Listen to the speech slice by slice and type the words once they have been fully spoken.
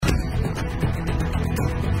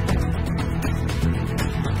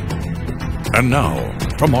And now,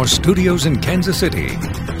 from our studios in Kansas City,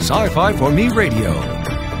 Sci-Fi for Me Radio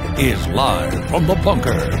is live from the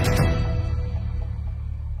bunker.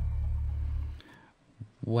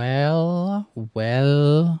 Well.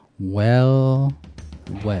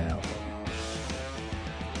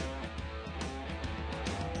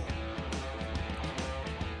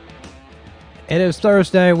 It is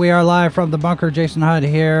Thursday. We are live from the bunker. Jason Hudd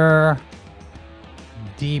here,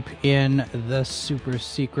 deep in the super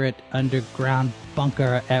secret underground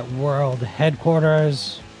bunker at World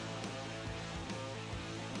Headquarters.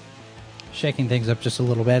 Shaking things up just a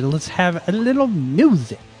little bit. Let's have a little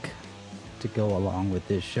music to go along with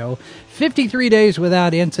this show. 53 days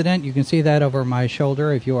without incident. You can see that over my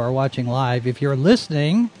shoulder if you are watching live. If you're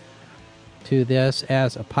listening to this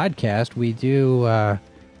as a podcast, we do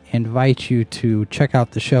invite you to check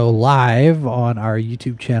out the show live on our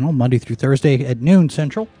YouTube channel Monday through Thursday at noon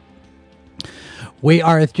Central. We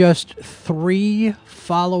are just 3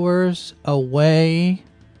 followers away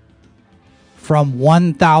from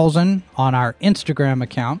 1,000 on our Instagram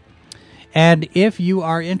account. And if you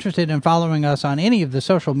are interested in following us on any of the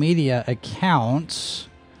social media accounts,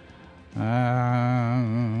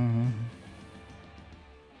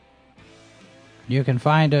 you can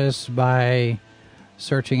find us by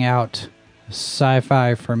searching out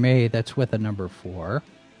Sci-Fi for Me. That's with a number 4.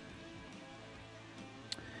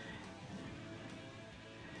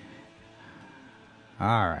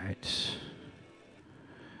 All right.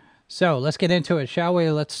 So let's get into it, shall we?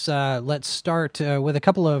 Let's start with a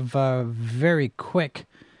couple of very quick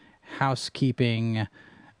housekeeping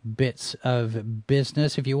bits of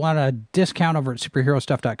business. If you want a discount over at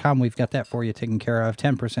superherostuff.com, we've got that for you taken care of.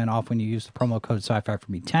 10% off when you use the promo code Sci-Fi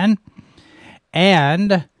for Me 10.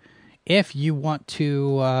 And if you want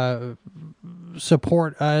to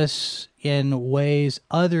support us in ways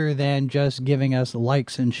other than just giving us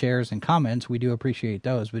likes and shares and comments, we do appreciate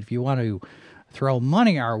those. But if you want to throw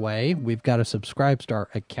money our way, we've got a Subscribestar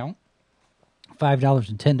account, $5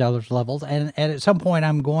 and $10 levels. And at some point,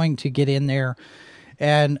 I'm going to get in there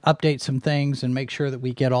and update some things and make sure that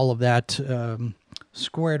we get all of that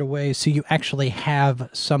squared away so you actually have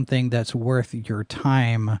something that's worth your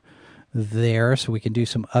time there, so we can do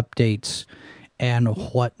some updates and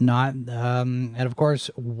whatnot. And of course,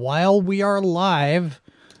 while we are live,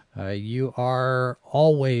 you are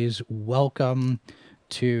always welcome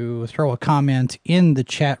to throw a comment in the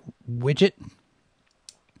chat widget.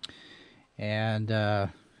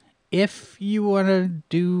 And if you want to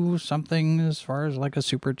do something as far as like a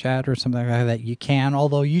super chat or something like that, you can,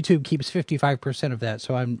 although YouTube keeps 55% of that,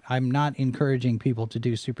 so I'm not encouraging people to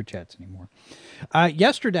do super chats anymore.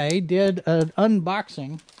 Yesterday did an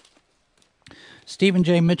unboxing. Stephen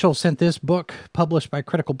J. Mitchell sent this book published by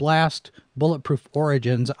Critical Blast, Bulletproof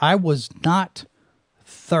Origins. I was not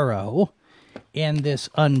thorough in this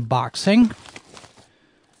unboxing.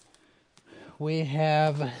 We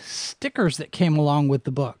have stickers that came along with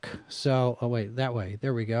the book. So, oh wait, that way.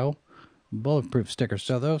 There we go. Bulletproof stickers.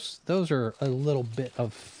 So those are a little bit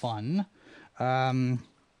of fun.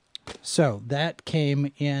 So that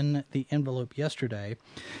came in the envelope yesterday.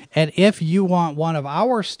 And if you want one of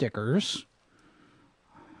our stickers,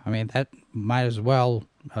 I mean, that might as well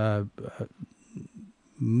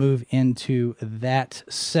move into that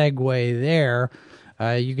segue there.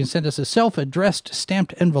 You can send us a self-addressed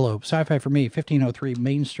stamped envelope, Sci-Fi for Me, 1503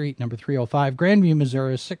 Main Street, number 305, Grandview,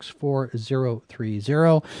 Missouri,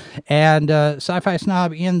 64030. And Sci-Fi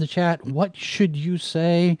Snob in the chat, what should you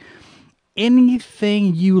say?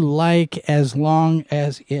 Anything you like as long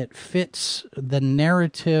as it fits the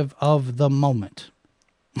narrative of the moment.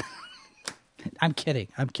 I'm kidding.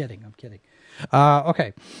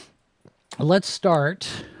 Okay. Let's start.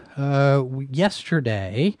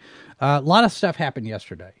 Yesterday, a lot of stuff happened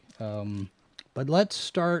yesterday. But let's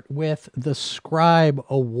start with the Scribe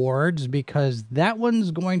Awards, because that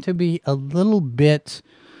one's going to be a little bit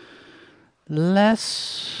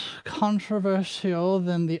less controversial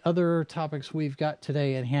than the other topics we've got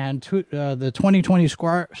today at hand. The 2020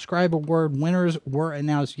 Scribe Award winners were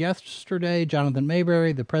announced yesterday. Jonathan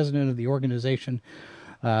Mayberry, the president of the organization,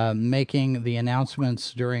 making the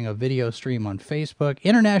announcements during a video stream on Facebook.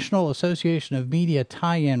 International Association of Media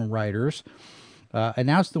Tie-In Writers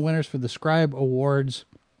announced the winners for the Scribe Awards.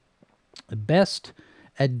 Best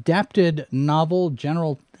Adapted Novel,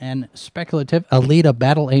 General and Speculative, Alita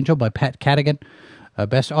Battle Angel by Pat Cadigan.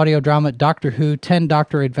 Best Audio Drama, Doctor Who, 10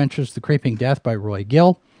 Doctor Adventures, The Creeping Death by Roy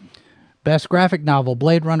Gill. Best Graphic Novel,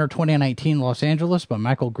 Blade Runner 2019 Los Angeles by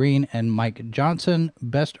Michael Green and Mike Johnson.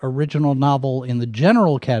 Best Original Novel in the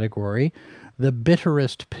general category, The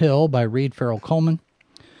Bitterest Pill by Reed Farrell Coleman.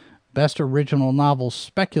 Best Original Novel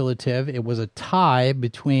Speculative, it was a tie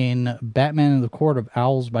between Batman and the Court of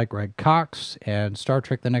Owls by Greg Cox and Star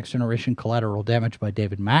Trek The Next Generation Collateral Damage by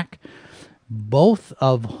David Mack, both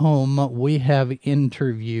of whom we have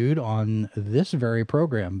interviewed on this very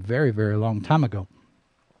program very, very long time ago.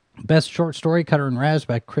 Best Short Story, Cutter and Raz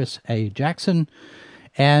by Chris A. Jackson,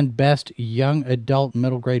 and Best Young Adult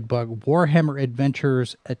Middle Grade Book, Warhammer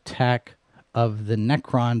Adventures Attack of the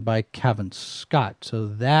Necron by Kevin Scott. So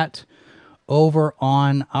that over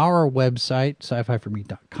on our website,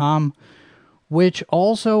 sci-fi4me.com, which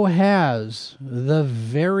also has the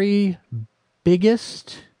very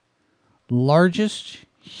biggest, largest,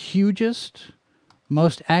 hugest,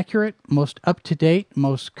 most accurate, most up-to-date,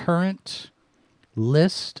 most current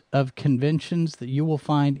list of conventions that you will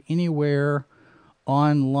find anywhere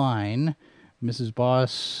online. Mrs.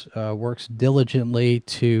 Boss works diligently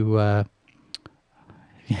to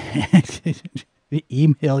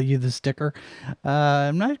email you the sticker.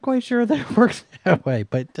 I'm not quite sure that it works that way,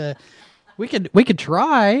 but we could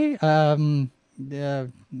try. I mean, yeah.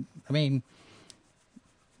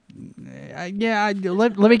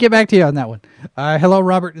 Let me get back to you on that one. Hello,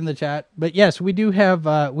 Robert, in the chat. But yes, we do have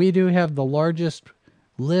the largest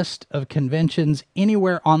list of conventions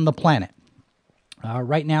anywhere on the planet.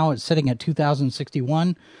 Right now, it's sitting at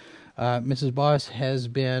 2,061. Mrs. Boss has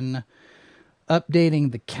been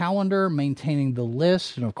updating the calendar, maintaining the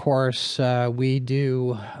list, and of course, we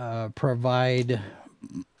do provide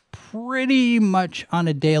pretty much on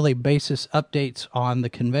a daily basis updates on the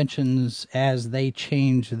conventions as they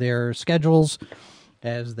change their schedules,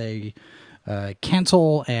 as they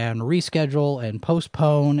cancel and reschedule and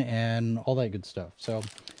postpone and all that good stuff. So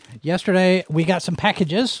yesterday we got some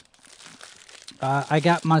packages. I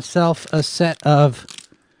got myself a set of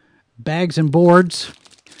bags and boards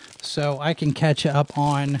so I can catch up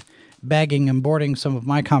on bagging and boarding some of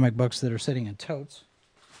my comic books that are sitting in totes.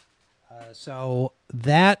 So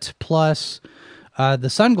that plus the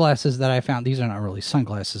sunglasses that I found. These are not really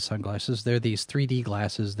sunglasses. They're these 3D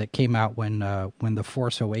glasses that came out when The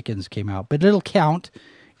Force Awakens came out. But it'll count.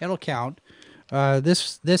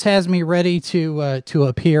 This has me ready to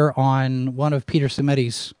appear on one of Peter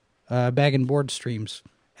Simeti's bag and board streams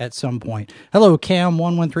at some point. Hello,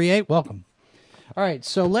 Cam1138. Welcome. All right,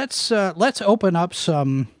 so let's open up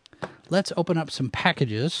some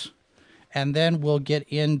packages, and then we'll get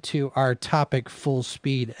into our topic full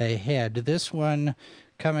speed ahead. This one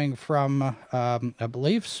coming from, I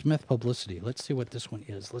believe, Smith Publicity. Let's see what this one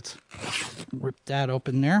is. Let's rip that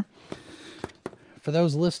open there. For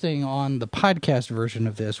those listening on the podcast version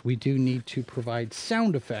of this, we do need to provide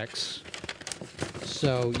sound effects.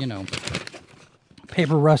 So,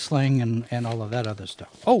 paper rustling and all of that other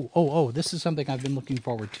stuff. Oh, this is something I've been looking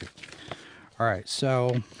forward to. All right,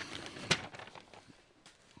 so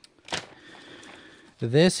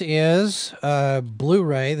this is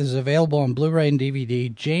Blu-ray. This is available on Blu-ray and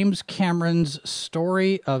DVD. James Cameron's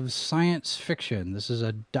Story of Science Fiction. This is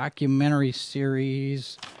a documentary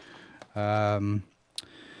series on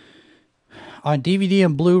DVD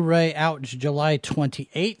and Blu-ray out July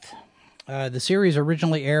 28th. The series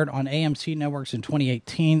originally aired on AMC Networks in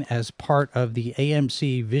 2018 as part of the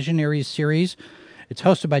AMC Visionaries series. It's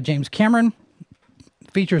hosted by James Cameron.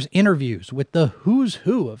 Features interviews with the who's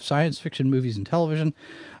who of science fiction movies and television.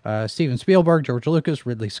 Steven Spielberg, George Lucas,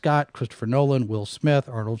 Ridley Scott, Christopher Nolan, Will Smith,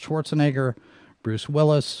 Arnold Schwarzenegger, Bruce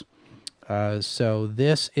Willis. So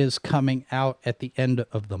this is coming out at the end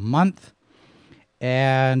of the month.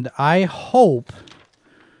 And I hope...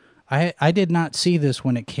 I did not see this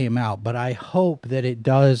when it came out, but I hope that it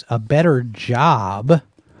does a better job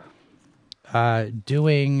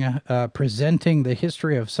presenting the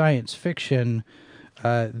history of science fiction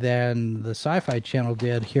than the Sci-Fi Channel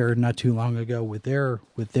did here not too long ago with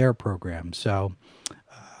their program. So,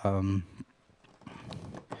 no,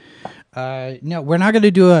 we're not going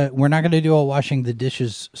to do a washing the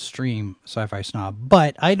dishes stream, Sci-Fi Snob,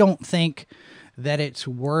 but I don't think that it's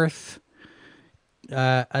worth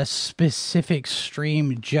a specific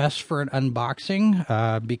stream just for an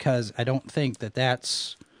unboxing, because I don't think that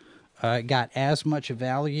that's got as much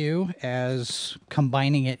value as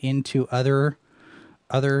combining it into other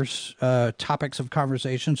topics of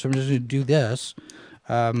conversation. So I'm just going to do this.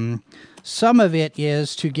 Some of it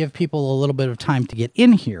is to give people a little bit of time to get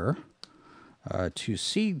in here to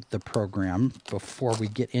see the program before we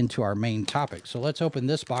get into our main topic. So let's open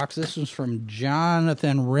this box. This is from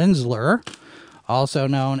Jonathan Rensler, also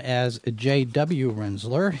known as J.W.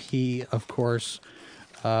 Rensler. He, of course,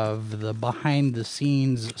 of the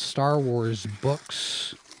behind-the-scenes Star Wars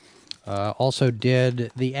books Also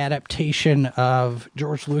did the adaptation of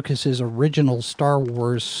George Lucas's original Star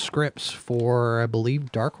Wars scripts for, I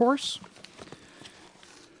believe, Dark Horse.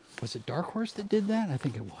 Was it Dark Horse that did that? I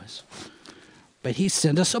think it was. But he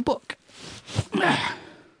sent us a book.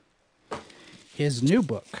 His new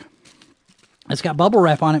book. It's got bubble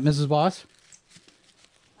wrap on it, Mrs. Voss.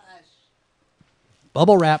 Hush.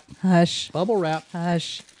 Bubble wrap. Hush. Bubble wrap.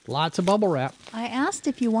 Hush. Lots of bubble wrap. I asked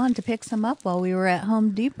if you wanted to pick some up while we were at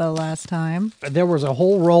Home Depot last time. There was a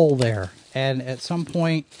whole roll there. And at some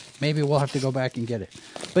point, maybe we'll have to go back and get it.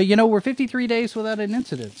 But, you know, we're 53 days without an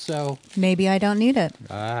incident, so... Maybe I don't need it.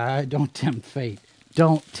 Don't tempt fate.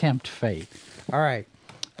 Don't tempt fate. All right.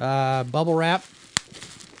 Bubble wrap.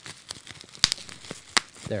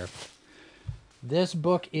 There. This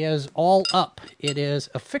book is all up. It is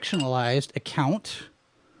a fictionalized account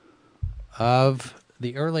of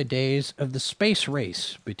the early days of the space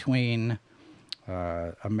race between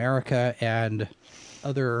America and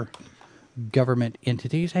other government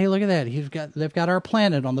entities. Hey, look at that. They've got our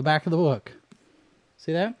planet on the back of the book.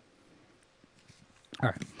 See that?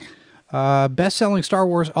 All right. Best-selling Star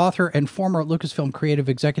Wars author and former Lucasfilm creative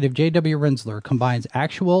executive J.W. Rinzler combines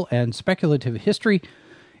actual and speculative history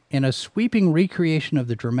in a sweeping recreation of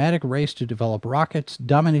the dramatic race to develop rockets,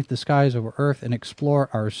 dominate the skies over Earth, and explore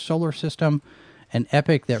our solar system, an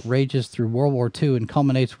epic that rages through World War II and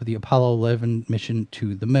culminates with the Apollo 11 mission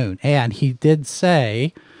to the moon. And he did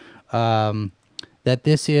say that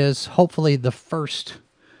this is hopefully the first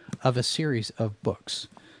of a series of books.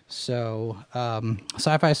 So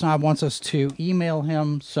Sci-Fi Snob wants us to email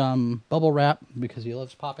him some bubble wrap because he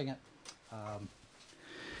loves popping it.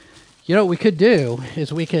 You know what we could do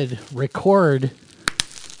is we could record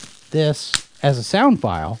this as a sound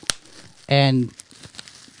file and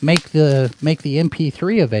make the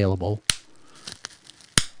MP3 available.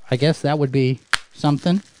 I guess that would be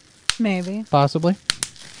something. Maybe. Possibly.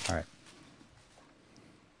 All right.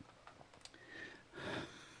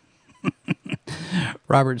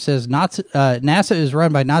 Robert says NASA is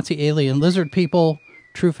run by Nazi alien lizard people.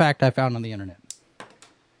 True fact I found on the internet.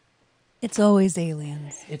 It's always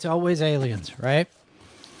aliens. It's always aliens, right?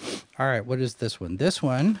 All right, what is this one? This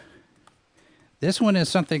one is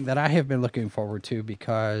something that I have been looking forward to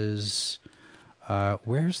because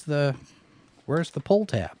where's the pull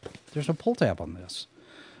tab? There's a pull tab on this.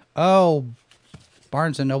 Oh,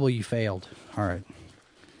 Barnes & Noble, you failed. All right.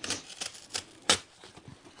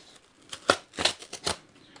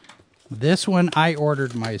 This one I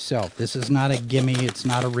ordered myself. This is not a gimme. It's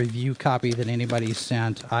not a review copy that anybody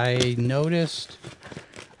sent. I noticed,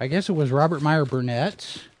 I guess it was Robert Meyer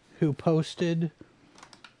Burnett who posted,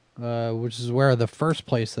 which is where the first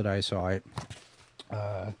place that I saw it.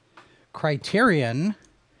 Criterion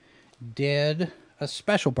did a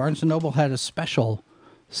special. Barnes & Noble had a special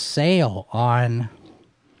sale on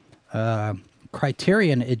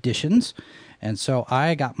Criterion editions. And so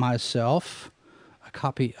I got myself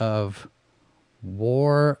copy of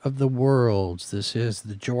War of the Worlds. This is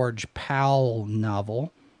the George Powell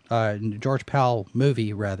novel, George Powell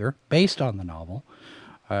movie, rather, based on the novel.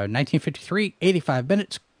 1953, 85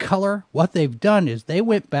 minutes, color. What they've done is they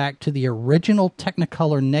went back to the original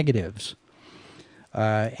Technicolor negatives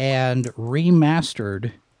and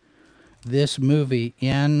remastered this movie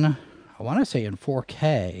in, I want to say in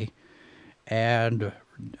 4K, and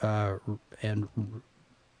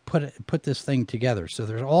put this thing together. So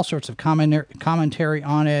there's all sorts of commentary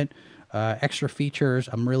on it, extra features.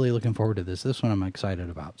 I'm really looking forward to this. This one I'm excited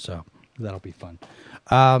about, so that'll be fun.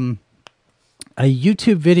 A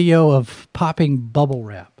YouTube video of popping bubble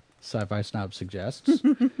wrap, Sci-Fi Snob suggests.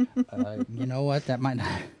 You know what? That might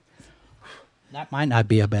not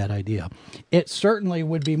be a bad idea. It certainly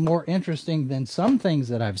would be more interesting than some things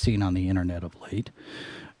that I've seen on the internet of late.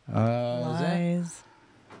 Lies.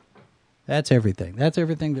 That's everything. That's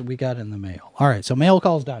everything that we got in the mail. All right, so mail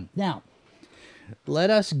call's done. Now, let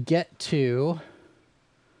us get to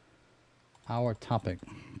our topic.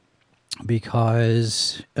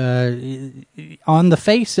 Because on the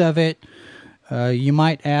face of it, you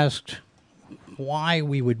might ask why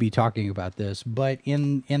we would be talking about this. But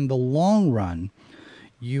in the long run,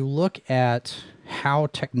 you look at how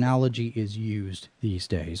technology is used these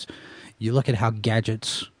days. You look at how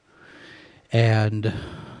gadgets and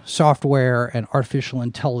software and artificial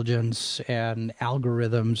intelligence and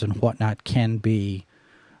algorithms and whatnot can be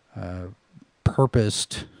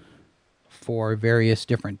purposed for various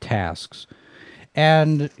different tasks.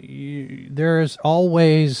 And there's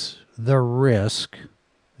always the risk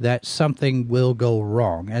that something will go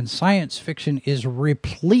wrong. And science fiction is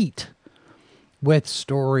replete with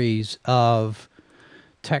stories of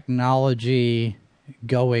technology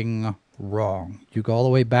going wrong. You go all the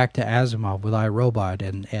way back to Asimov with iRobot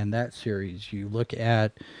and that series. You look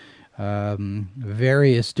at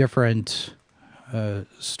various different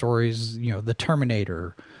stories, the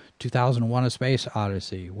Terminator, 2001: A Space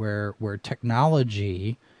Odyssey, where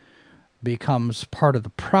technology becomes part of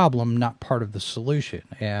the problem, not part of the solution.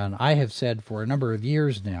 And I have said for a number of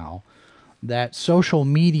years now that social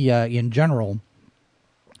media in general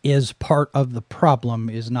is part of the problem,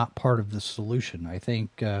 is not part of the solution. I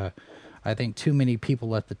think too many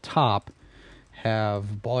people at the top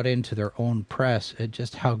have bought into their own press at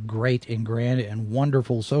just how great and grand and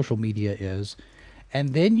wonderful social media is.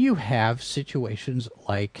 And then you have situations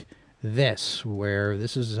like this, where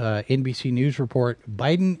this is NBC News report,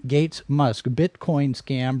 Biden, Gates, Musk, Bitcoin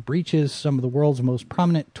scam breaches some of the world's most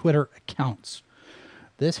prominent Twitter accounts.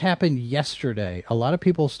 This happened yesterday. A lot of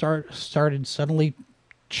people started suddenly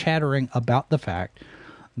chattering about the fact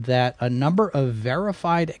that a number of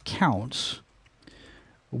verified accounts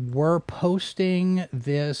were posting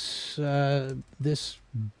this this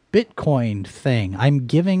Bitcoin thing. I'm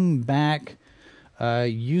giving back.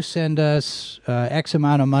 You send us X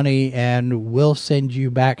amount of money, and we'll send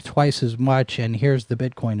you back twice as much. And here's the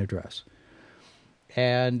Bitcoin address.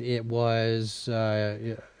 And it was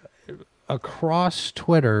across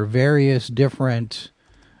Twitter, various different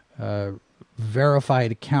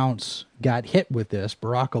verified accounts got hit with this.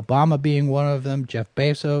 Barack Obama being one of them, Jeff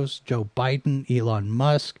Bezos, Joe Biden, Elon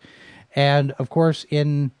Musk, and of course,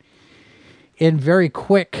 in very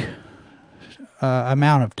quick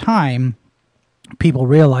amount of time, people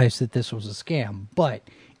realized that this was a scam. But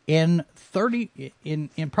in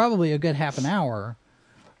probably a good half an hour,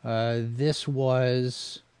 this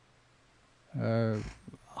was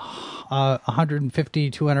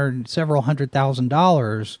 150, 200, several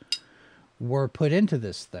 $100,000 were put into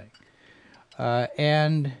this thing.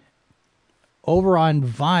 And over on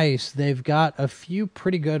Vice, they've got a few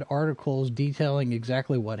pretty good articles detailing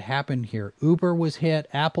exactly what happened here. Uber was hit,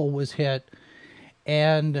 Apple was hit,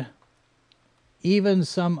 and even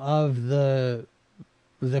some of the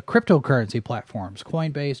cryptocurrency platforms,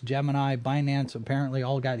 Coinbase, Gemini, Binance, apparently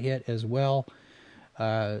all got hit as well.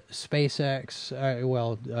 SpaceX,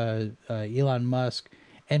 Elon Musk.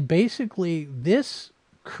 And basically, this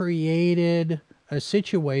created a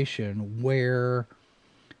situation where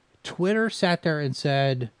Twitter sat there and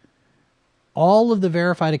said, all of the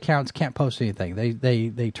verified accounts can't post anything.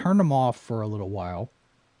 They turned them off for a little while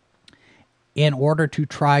in order to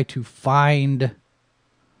try to find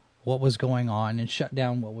what was going on and shut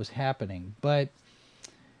down what was happening. But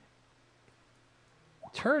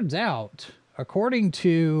turns out, according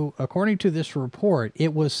to this report,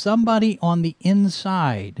 it was somebody on the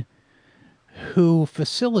inside who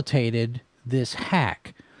facilitated this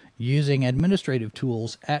hack using administrative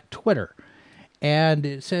tools at Twitter. And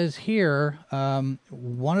it says here,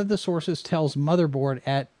 one of the sources tells Motherboard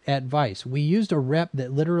at Vice, we used a rep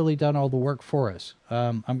that literally done all the work for us.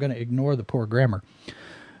 I'm going to ignore the poor grammar.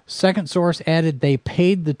 Second source added they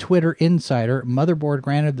paid the Twitter insider. Motherboard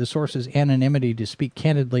granted the source's anonymity to speak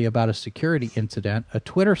candidly about a security incident. A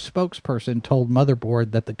Twitter spokesperson told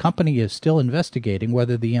Motherboard that the company is still investigating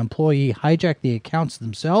whether the employee hijacked the accounts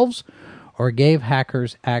themselves or gave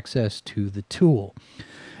hackers access to the tool.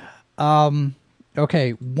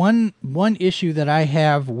 Okay, one issue that I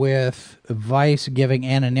have with Vice giving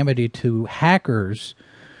anonymity to hackers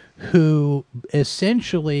who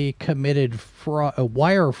essentially committed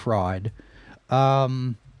wire fraud.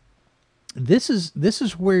 This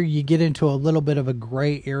is where you get into a little bit of a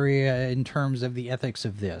gray area in terms of the ethics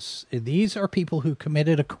of this. These are people who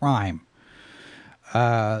committed a crime.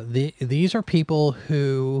 These are people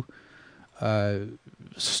who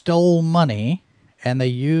stole money, and they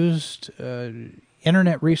used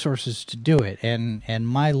internet resources to do it. And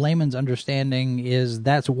my layman's understanding is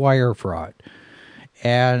that's wire fraud.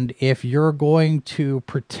 And if you're going to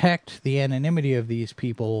protect the anonymity of these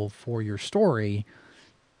people for your story,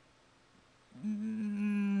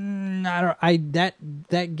 that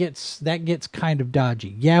gets kind of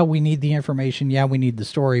dodgy. Yeah, we need the information. Yeah, we need the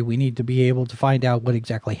story. We need to be able to find out what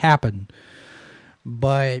exactly happened.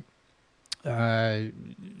 But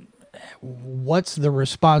what's the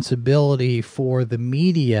responsibility for the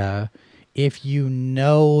media if you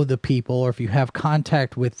know the people, or if you have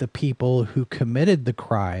contact with the people who committed the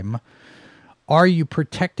crime? Are you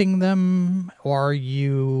protecting them, or are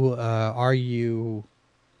you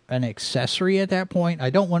an accessory at that point? I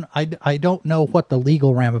don't know what the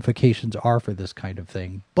legal ramifications are for this kind of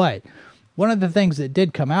thing. But one of the things that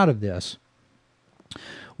did come out of this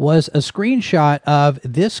was a screenshot of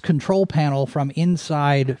this control panel from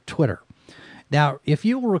inside Twitter. Now, if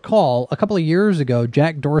you'll recall, a couple of years ago,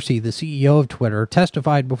 Jack Dorsey, the CEO of Twitter,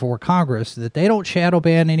 testified before Congress that they don't shadow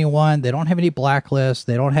ban anyone, they don't have any blacklists,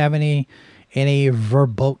 they don't have any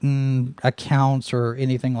verboten accounts or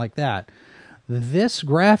anything like that. This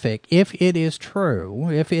graphic, if it is true,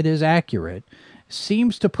 if it is accurate,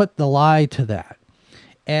 seems to put the lie to that.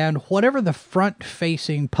 And whatever the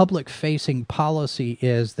front-facing, public-facing policy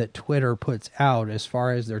is that Twitter puts out as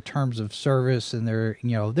far as their terms of service and their,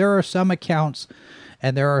 there are some accounts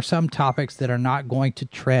and there are some topics that are not going to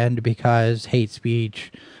trend because hate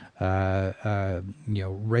speech, racism,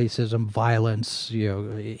 violence,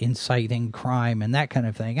 inciting crime and that kind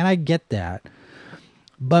of thing. And I get that.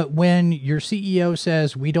 But when your CEO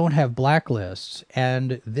says we don't have blacklists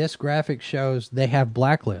and this graphic shows they have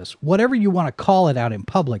blacklists, whatever you want to call it out in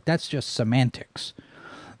public, that's just semantics.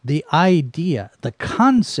 The idea, the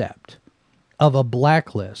concept of a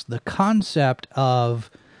blacklist, the concept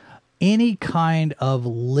of any kind of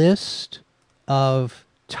list of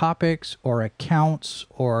topics or accounts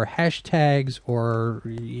or hashtags or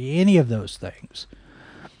any of those things,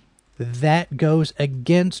 that goes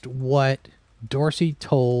against what Dorsey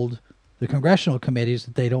told the congressional committees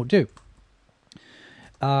that they don't do.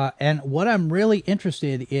 And what I'm really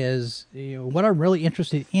interested is,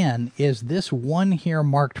 is this one here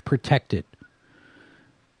marked protected.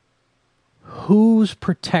 Who's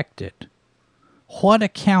protected? What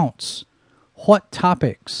accounts, what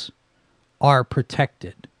topics are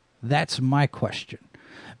protected? That's my question.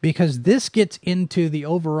 Because this gets into the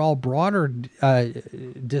overall broader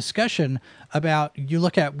discussion about, you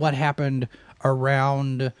look at what happened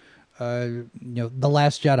around, The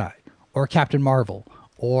Last Jedi, or Captain Marvel,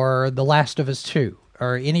 or The Last of Us 2,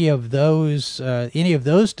 or any of those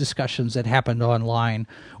discussions that happened online,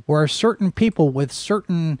 where certain people with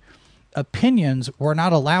certain opinions were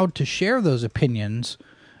not allowed to share those opinions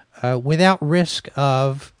without risk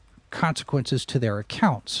of consequences to their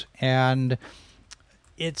accounts. And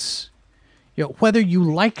it's, whether you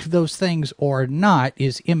like those things or not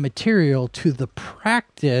is immaterial to the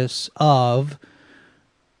practice of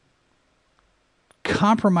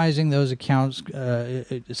compromising those accounts,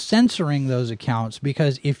 censoring those accounts.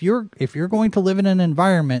 Because if you're going to live in an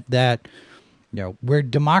environment that, we're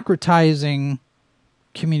democratizing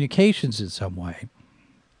communications in some way,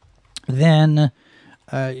 then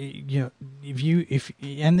and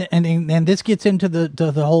this gets into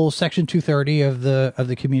the whole Section 230 of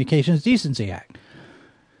the Communications Decency Act.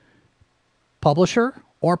 Publisher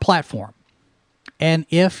or platform. And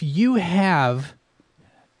if you have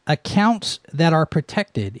accounts that are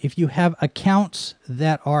protected, if you have accounts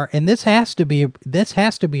that are, and this has to be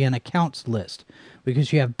an accounts list,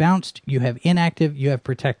 because you have bounced, you have inactive, you have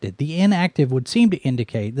protected. The inactive would seem to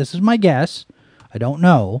indicate, this is my guess, I don't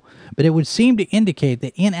know, but it would seem to indicate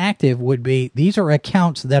that inactive would be, these are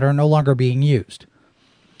accounts that are no longer being used.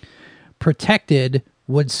 Protected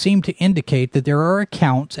would seem to indicate that there are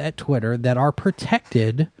accounts at Twitter that are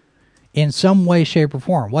protected in some way, shape, or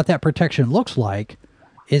form. What that protection looks like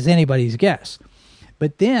is anybody's guess.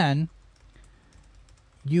 But then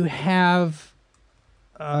you have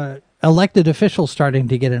elected officials starting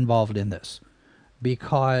to get involved in this,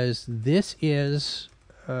 because this is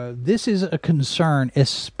a concern,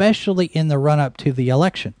 especially in the run-up to the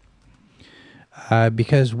election,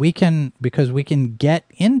 because we can get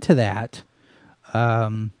into that.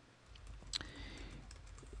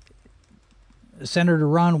 Senator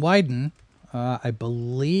Ron Wyden, I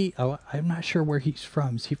believe, I'm not sure where he's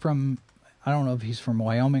from. Is he from? I don't know if he's from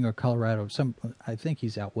Wyoming or Colorado. I think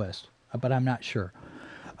he's out west, but I'm not sure.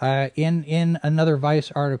 In another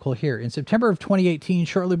Vice article here, in September of 2018,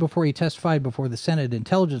 shortly before he testified before the Senate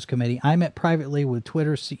Intelligence Committee, I met privately with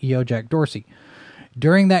Twitter CEO Jack Dorsey.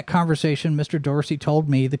 During that conversation, Mr. Dorsey told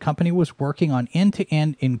me the company was working on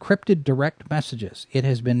end-to-end encrypted direct messages. It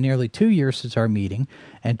has been nearly 2 years since our meeting,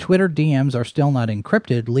 and Twitter DMs are still not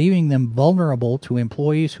encrypted, leaving them vulnerable to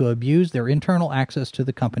employees who abuse their internal access to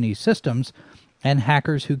the company's systems and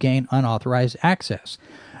hackers who gain unauthorized access.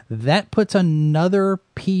 That puts another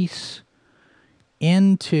piece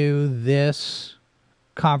into this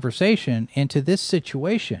conversation, into this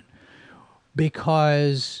situation,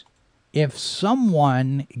 because if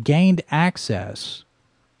someone gained access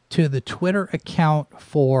to the Twitter account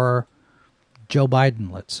for Joe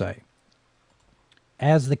Biden, let's say,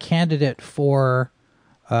 as the candidate for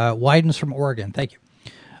Wyden's from Oregon, thank you.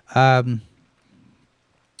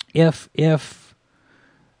 If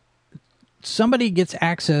somebody gets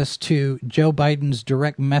access to Joe Biden's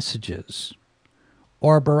direct messages,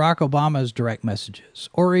 or Barack Obama's direct messages,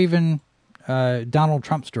 or even Donald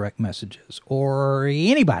Trump's direct messages, or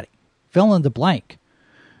anybody, fill in the blank,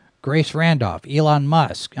 Grace Randolph, Elon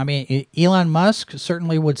Musk. I mean, Elon Musk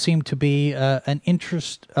certainly would seem to be a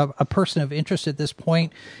person of interest at this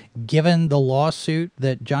point, given the lawsuit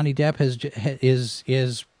that Johnny Depp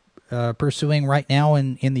is pursuing right now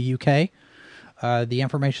in the UK. The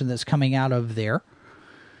information that's coming out of there,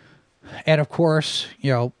 and of course,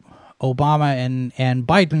 Obama and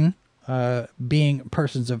Biden being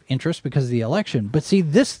persons of interest because of the election. But see,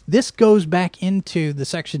 this goes back into the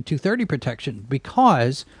Section 230 protection,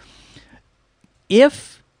 because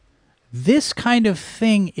if this kind of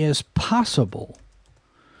thing is possible,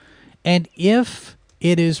 and if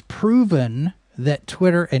it is proven that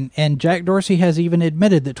Twitter, and Jack Dorsey has even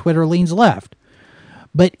admitted that Twitter leans left,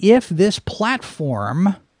 but if this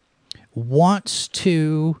platform wants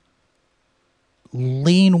to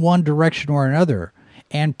lean one direction or another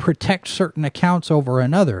and protect certain accounts over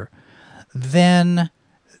another, then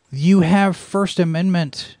you have First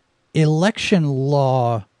Amendment election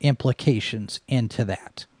law implications into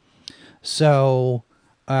that. So,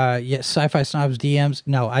 yes, Sci-Fi Snobs DMs.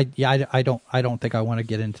 No, I don't think I want to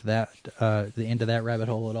get into that rabbit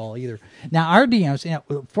hole at all either. Now, our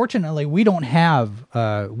DMs, fortunately, we don't have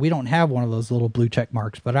one of those little blue check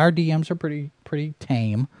marks, but our DMs are pretty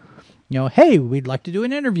tame. Hey, we'd like to do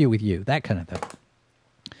an interview with you, that kind of thing.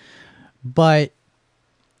 But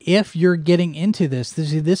if you're getting into this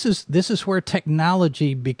is where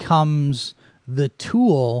technology becomes the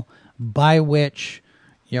tool by which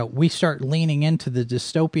we start leaning into the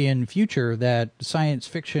dystopian future that science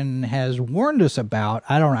fiction has warned us about.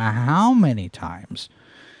 I don't know how many times.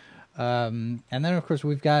 And then, of course,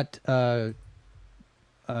 we've got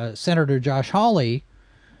Senator Josh Hawley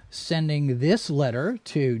sending this letter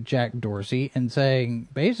to Jack Dorsey and saying,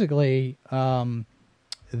 basically,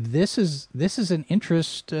 this is an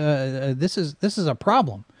interest. This is a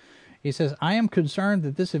problem. He says, I am concerned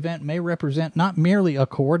that this event may represent not merely a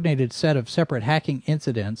coordinated set of separate hacking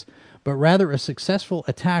incidents, but rather a successful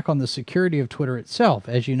attack on the security of Twitter itself.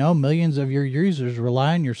 As you know, millions of your users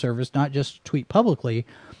rely on your service not just to tweet publicly,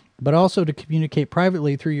 but also to communicate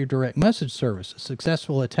privately through your direct message service. A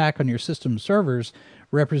successful attack on your system servers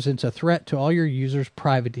represents a threat to all your users'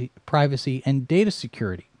 privacy and data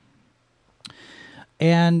security.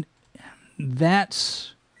 And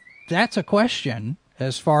that's a question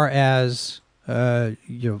as far as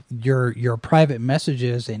your private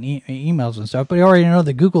messages and emails and stuff. But you already know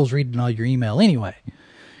that Google's reading all your email anyway.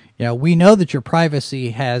 We know that your privacy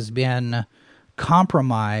has been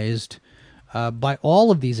compromised by all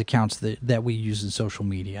of these accounts that we use in social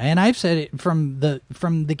media. And I've said it from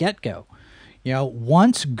the get-go.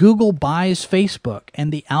 Once Google buys Facebook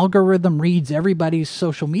and the algorithm reads everybody's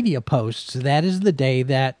social media posts, that is the day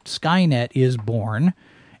that Skynet is born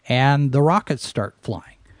and the rockets start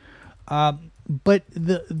flying. But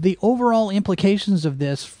the overall implications of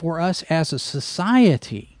this for us as a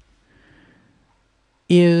society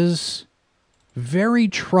is very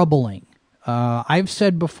troubling. I've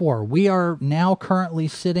said before, we are now currently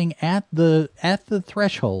sitting at the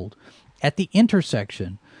threshold, at the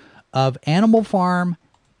intersection of Animal Farm,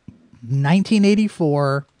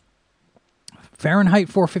 1984, Fahrenheit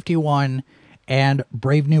 451, and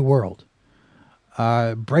Brave New World.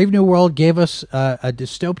 Brave New World gave us a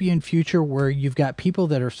dystopian future where you've got people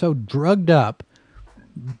that are so drugged up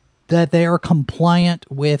that they are compliant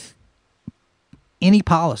with any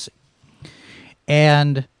policy.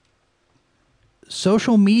 And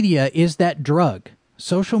social media is that drug.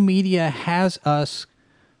 Social media has us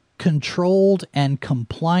controlled and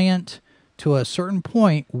compliant to a certain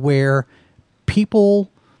point where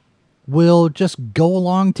people will just go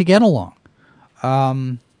along to get along.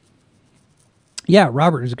 Yeah,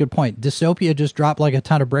 Robert is a good point. Dystopia just dropped like a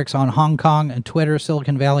ton of bricks on Hong Kong, and Twitter,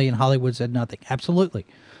 Silicon Valley, and Hollywood said nothing. Absolutely.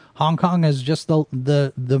 Hong Kong is just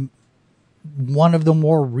the one of the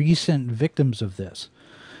more recent victims of this.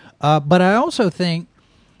 But I also think,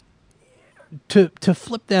 to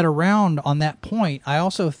flip that around on that point, I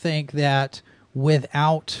also think that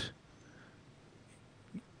without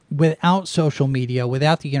social media,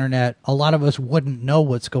 without the internet, a lot of us wouldn't know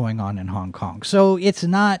what's going on in Hong Kong. So it's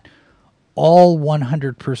not all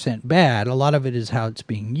 100% bad. A lot of it is how it's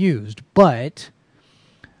being used. But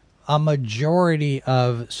a majority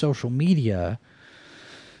of social media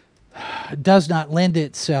does not lend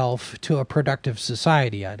itself to a productive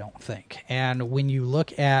society, I don't think. And when you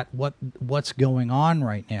look at what's going on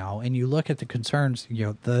right now, and you look at the concerns,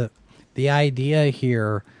 the idea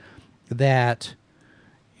here that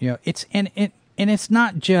it's and it's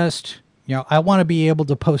not just I want to be able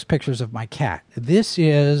to post pictures of my cat. This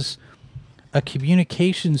is a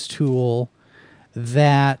communications tool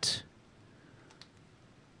that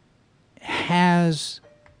has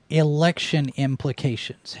election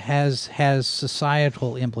implications, has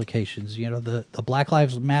societal implications. You know, the Black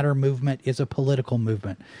Lives Matter movement is a political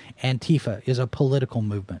movement. Antifa is a political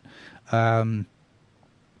movement.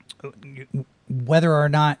 Whether or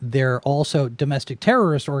not they're also domestic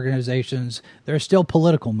terrorist organizations, they're still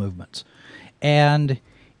political movements. And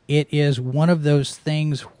it is one of those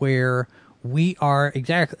things where we are,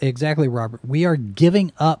 exactly, Robert, we are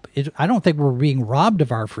giving up. I don't think we're being robbed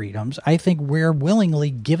of our freedoms. I think we're willingly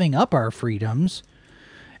giving up our freedoms.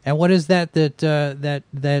 And what is that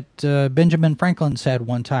Benjamin Franklin said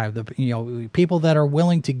one time? People that are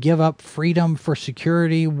willing to give up freedom for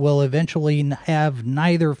security will eventually have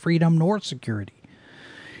neither freedom nor security.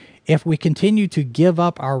 If we continue to give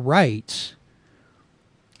up our rights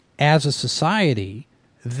as a society,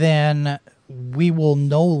 then we will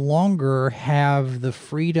no longer have the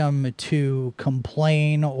freedom to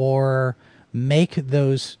complain or make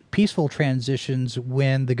those peaceful transitions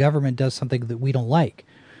when the government does something that we don't like.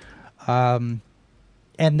 And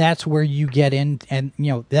that's where you get in, and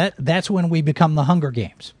that's when we become the Hunger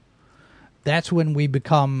Games. That's when we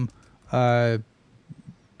become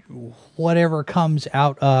whatever comes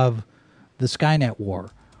out of the Skynet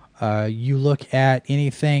war. You look at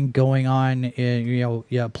anything going on in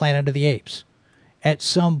Planet of the Apes. At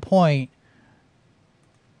some point,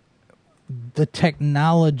 the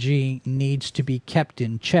technology needs to be kept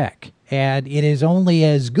in check, and it is only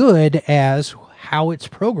as good as how it's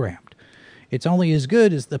programmed. It's only as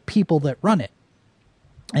good as the people that run it.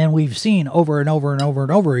 And we've seen over and over and over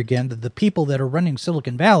and over again that the people that are running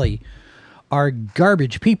Silicon Valley are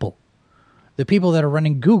garbage people. The people that are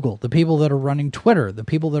running Google, the people that are running Twitter, the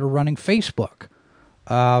people that are running Facebook.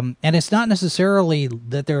 And it's not necessarily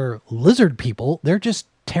that they're lizard people. They're just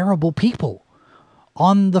terrible people.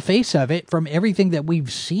 On the face of it, from everything that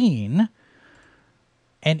we've seen,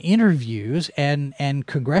 and interviews and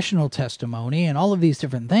congressional testimony and all of these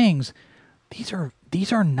different things, these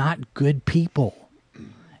are not good people.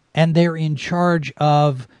 And they're in charge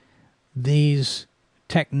of these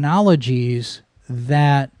technologies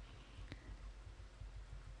that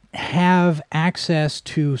have access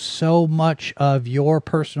to so much of your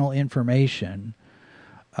personal information.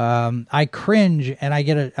 I cringe and I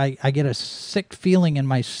get a sick feeling in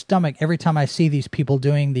my stomach every time I see these people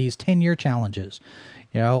doing these 10-year challenges,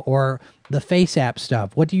 or the Face App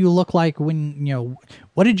stuff. What do you look like when,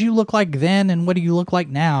 what did you look like then and what do you look like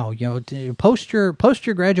now? Post your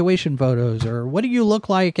graduation photos, or what do you look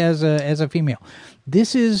like as a female?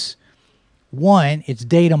 This is one, it's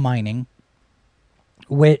data mining,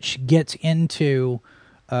 which gets into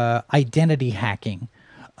identity hacking.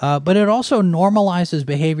 But it also normalizes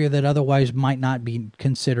behavior that otherwise might not be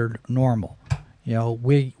considered normal.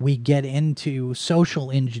 We get into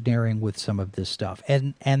social engineering with some of this stuff.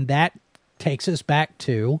 And that takes us back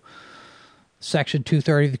to Section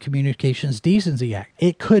 230 of the Communications Decency Act.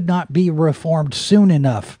 It could not be reformed soon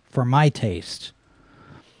enough for my taste.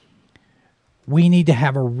 We need to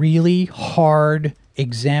have a really hard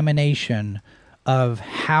examination of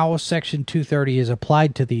how Section 230 is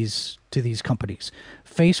applied to these companies.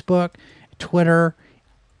 Facebook, Twitter,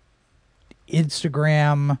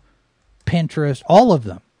 Instagram, Pinterest, all of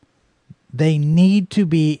them. They need to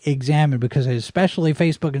be examined because, especially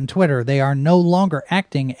Facebook and Twitter, they are no longer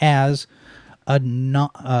acting as a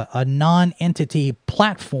non-entity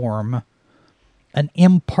platform, an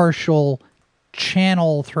impartial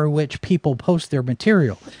channel through which people post their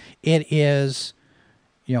material. It is,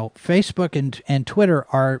 Facebook and Twitter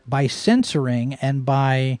are, by censoring and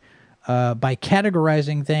by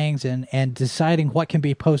categorizing things and deciding what can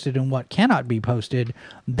be posted and what cannot be posted,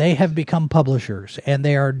 they have become publishers, and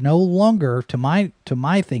they are no longer, to my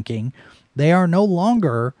thinking, they are no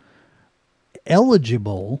longer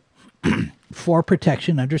eligible for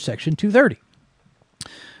protection under Section 230.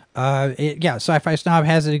 Sci-Fi Snob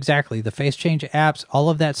has it exactly. The face change apps, all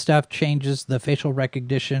of that stuff changes the facial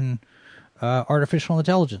recognition, artificial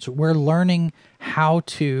intelligence. We're learning how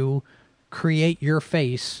to create your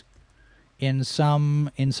face in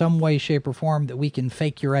some way, shape, or form that we can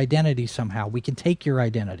fake your identity somehow. We can take your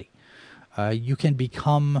identity. You can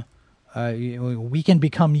become, we can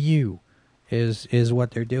become you, is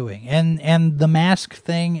what they're doing. And the mask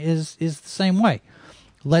thing is the same way.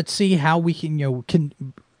 Let's see how we can,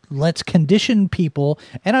 let's condition people.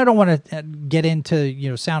 And I don't want to get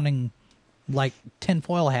into, sounding like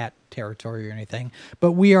tinfoil hat territory or anything,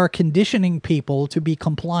 but we are conditioning people to be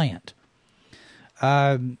compliant.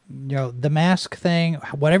 The mask thing,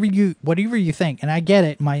 whatever you think, and I get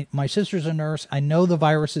it. My sister's a nurse. I know the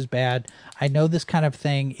virus is bad. I know this kind of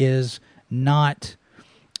thing is not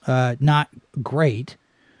great.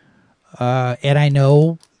 And I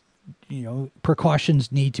know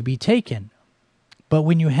precautions need to be taken. But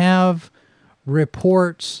when you have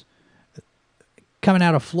reports coming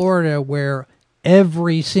out of Florida where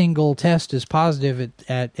every single test is positive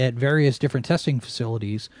at various different testing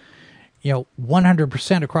facilities,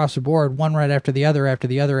 100% across the board, one right after the other,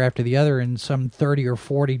 in some 30 or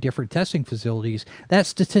 40 different testing facilities, that's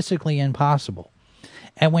statistically impossible.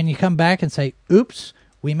 And when you come back and say, oops,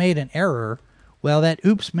 we made an error, well, that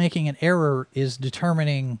oops making an error is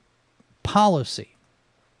determining policy.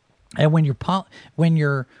 And when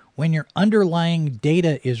your underlying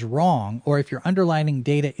data is wrong, or if your underlying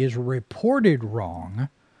data is reported wrong,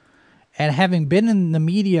 and having been in the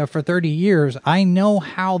media for 30 years, I know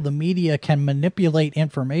how the media can manipulate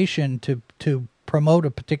information to promote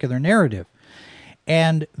a particular narrative.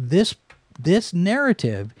 And this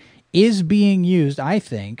narrative is being used, I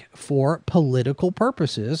think, for political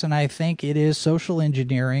purposes, and I think it is social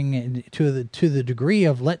engineering to the degree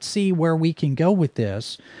of, let's see where we can go with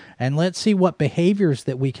this, and let's see what behaviors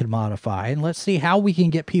that we can modify, and let's see how we can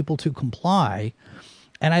get people to comply.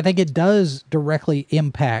 And I think it does directly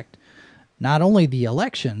impact not only the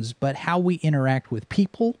elections, but how we interact with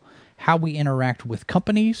people, how we interact with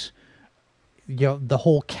companies, the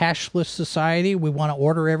whole cashless society. We want to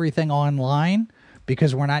order everything online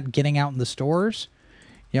because we're not getting out in the stores.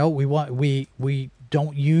 We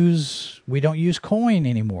don't use coin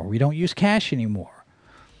anymore. We don't use cash anymore.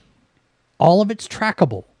 All of it's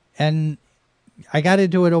trackable. And I got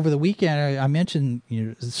into it over the weekend. I mentioned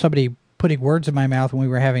somebody putting words in my mouth when we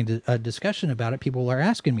were having a discussion about it. People were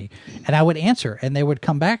asking me, and I would answer, and they would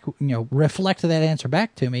come back, reflect that answer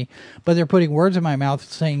back to me, but they're putting words in my mouth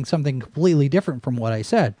saying something completely different from what I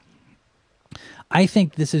said. I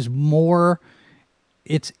think this is more,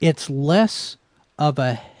 it's less of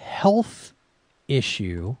a health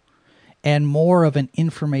issue and more of an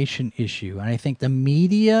information issue. And I think the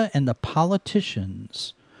media and the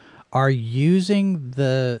politicians are using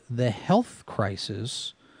the health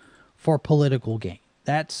crisis for political gain.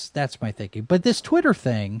 That's my thinking. But this Twitter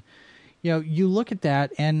thing, you look at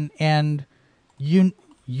that and you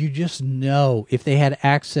just know if they had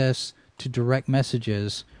access to direct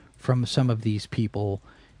messages from some of these people,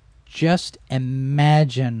 just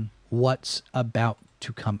imagine what's about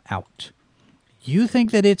to come out. You think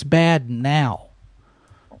that it's bad now.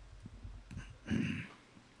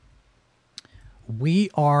 We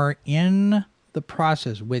are in the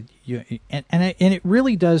process with you, and it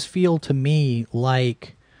really does feel to me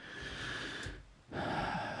like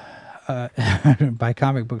buy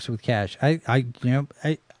comic books with cash. I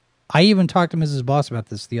even talked to Mrs. Boss about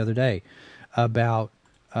this the other day, about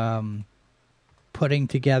putting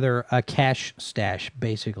together a cash stash,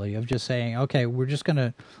 basically, of just saying, okay,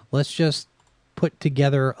 let's just put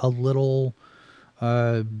together a little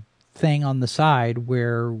thing on the side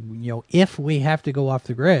where, if we have to go off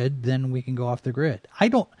the grid, then we can go off the grid. I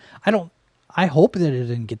hope that it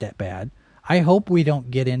didn't get that bad. I hope we don't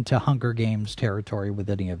get into Hunger Games territory with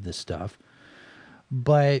any of this stuff.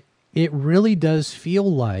 But it really does feel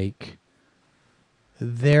like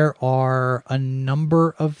there are a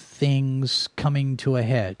number of things coming to a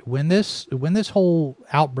head. When this whole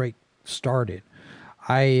outbreak started,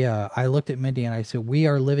 I looked at Mindy and I said, we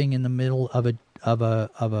are living in the middle of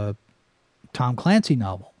a Tom Clancy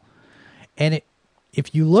novel. And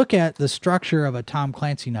if you look at the structure of a Tom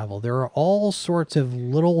Clancy novel, there are all sorts of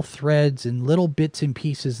little threads and little bits and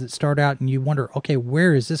pieces that start out, and you wonder, okay,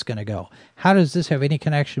 where is this going to go? How does this have any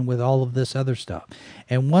connection with all of this other stuff?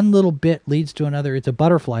 And one little bit leads to another. It's a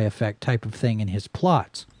butterfly effect type of thing in his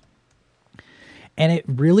plots. And it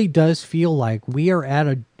really does feel like we are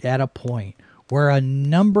at a point where a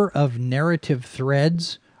number of narrative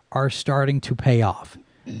threads are starting to pay off.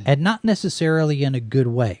 And not necessarily in a good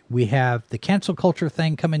way. We have the cancel culture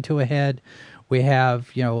thing coming to a head. We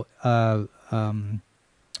have,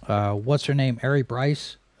 what's her name? Ari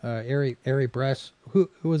Bryce? Ari Bress? Who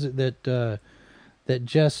was it that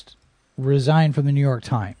just resigned from the New York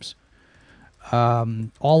Times?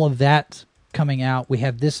 All of that coming out. We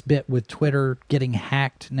have this bit with Twitter getting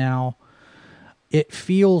hacked now. It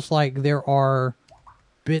feels like there are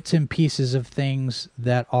bits and pieces of things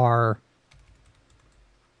that are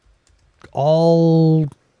all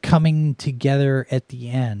coming together at the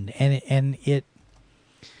end, and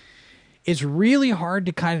it's really hard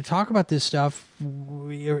to kind of talk about this stuff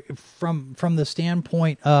from the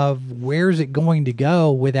standpoint of where's it going to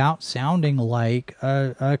go without sounding like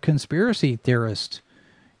a conspiracy theorist.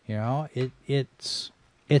 It's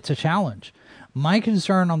a challenge. My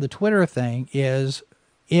concern on the Twitter thing is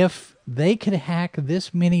if they could hack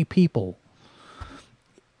this many people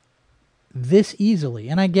this easily,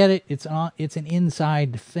 and I get it, it's an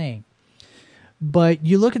inside thing, But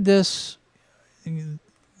you look at this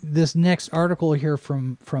next article here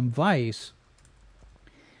from Vice,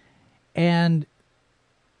 and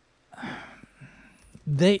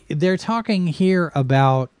they're talking here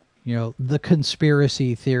about, you know, the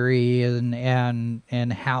conspiracy theory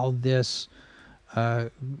and how this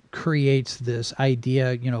creates this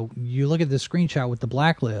idea. You know, you look at the screenshot with the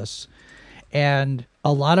blacklists, and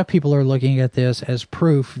a lot of people are looking at this as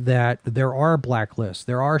proof that there are blacklists,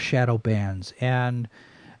 there are shadow bans, and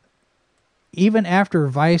even after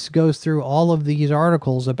Vice goes through all of these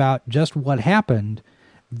articles about just what happened,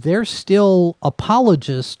 they're still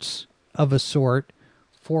apologists of a sort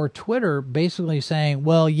for Twitter, basically saying,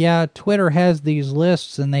 well, yeah, Twitter has these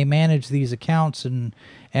lists and they manage these accounts and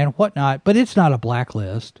whatnot, but it's not a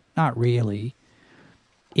blacklist. Not really.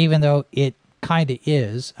 Even though it kind of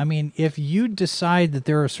is. I mean, if you decide that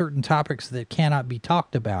there are certain topics that cannot be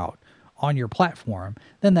talked about on your platform,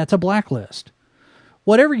 then that's a blacklist.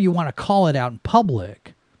 Whatever you want to call it out in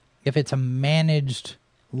public, if it's a managed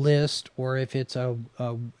list or if it's a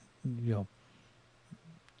you know,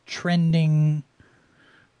 trending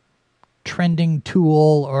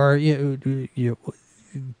tool or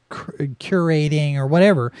curating or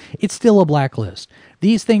whatever, it's still a blacklist.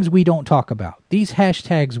 These things we don't talk about. These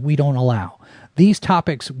hashtags we don't allow. These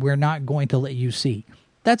topics we're not going to let you see.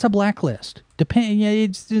 That's a blacklist.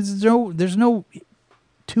 There's no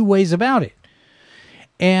two ways about it.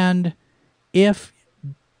 And if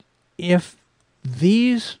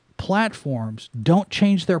these platforms don't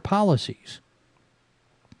change their policies,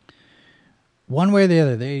 one way or the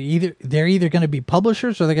other, they're either going to be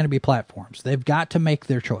publishers or they're going to be platforms. They've got to make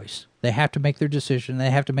their choice. They have to make their decision.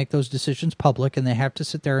 They have to make those decisions public, and they have to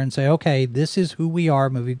sit there and say, okay, this is who we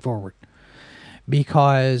are moving forward.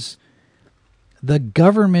 Because the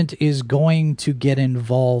government is going to get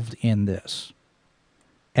involved in this.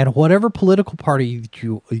 And whatever political party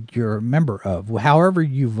you're a member of, however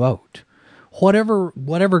you vote,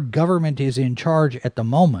 whatever government is in charge at the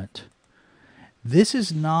moment, this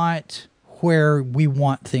is not where we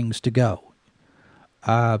want things to go.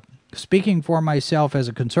 Speaking for myself as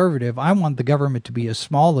a conservative, I want the government to be as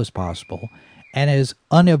small as possible and as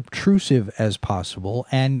unobtrusive as possible,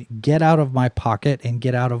 and get out of my pocket and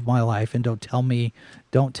get out of my life, and don't tell me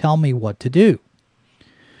what to do.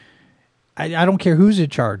 I don't care who's in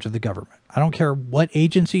charge of the government. I don't care what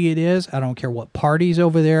agency it is. I don't care what party's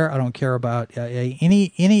over there. I don't care about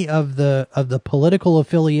any of the political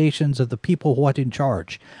affiliations of the people who are in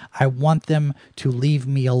charge. I want them to leave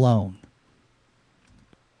me alone.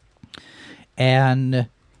 And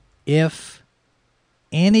if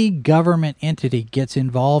any government entity gets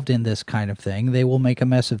involved in this kind of thing, they will make a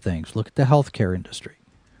mess of things. Look at the healthcare industry.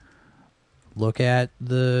 Look at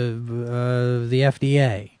the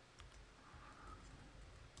FDA.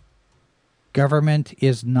 Government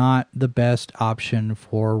is not the best option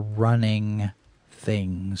for running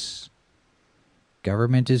things.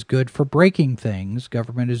 Government is good for breaking things.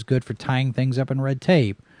 Government is good for tying things up in red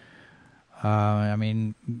tape. I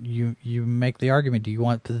mean, you make the argument, do you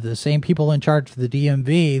want the same people in charge of the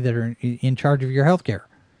DMV that are in charge of your healthcare?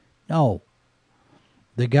 No.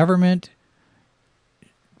 The government,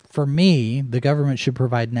 for me, the government should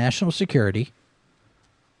provide national security.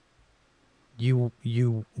 You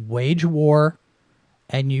wage war,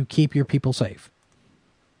 and you keep your people safe.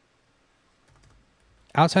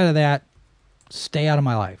 Outside of that, stay out of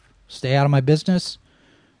my life. Stay out of my business.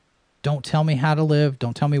 Don't tell me how to live.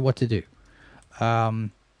 Don't tell me what to do.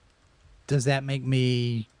 Does that make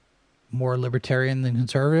me more libertarian than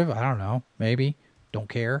conservative? I don't know. Maybe. Don't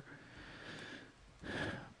care.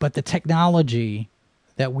 But the technology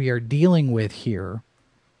that we are dealing with here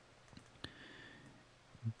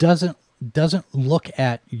doesn't look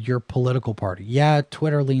at your political party. Yeah,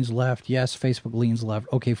 Twitter leans left. Yes, Facebook leans left.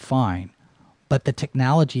 Okay, fine. But the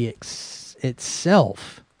technology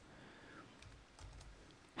itself,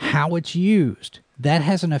 how it's used, that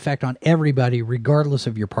has an effect on everybody regardless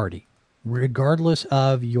of your party, regardless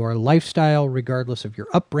of your lifestyle, regardless of your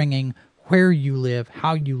upbringing, where you live,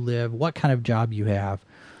 how you live, what kind of job you have.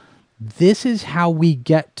 This is how we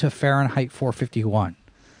get to Fahrenheit 451.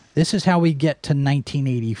 This is how we get to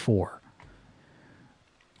 1984.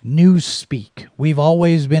 Newspeak. We've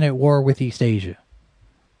always been at war with East Asia.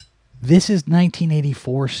 This is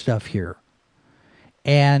 1984 stuff here.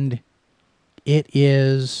 And it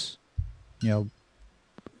is, you know,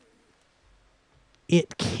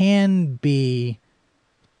 it can be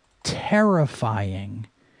terrifying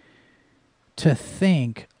to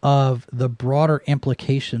think of the broader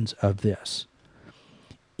implications of this.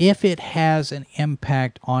 If it has an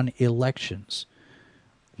impact on elections,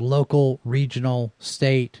 local, regional,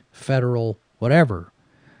 state, federal, whatever,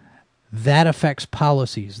 that affects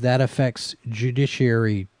policies, that affects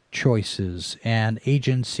judiciary choices and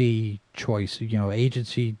agency choice,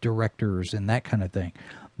 agency directors and that kind of thing.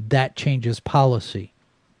 That changes policy.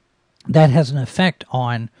 That has an effect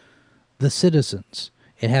on the citizens.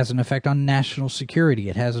 It has an effect on national security.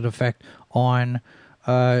 It has an effect on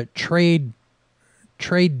trade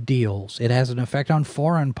deals. It has an effect on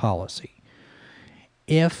foreign policy.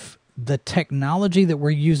 If the technology that we're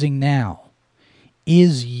using now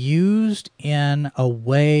is used in a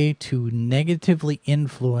way to negatively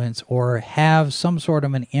influence or have some sort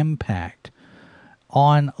of an impact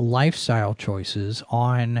on lifestyle choices,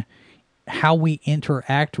 on how we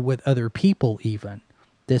interact with other people even,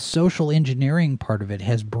 this social engineering part of it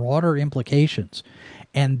has broader implications.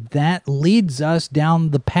 And that leads us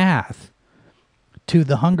down the path to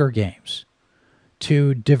the Hunger Games,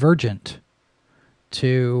 to Divergent,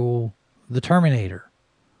 to the Terminator.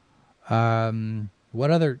 What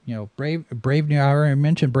other, Brave New, I already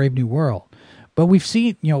mentioned Brave New World. But we've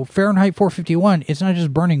seen, Fahrenheit 451, it's not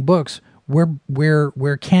just burning books.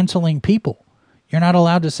 We're canceling people. You're not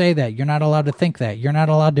allowed to say that. You're not allowed to think that. You're not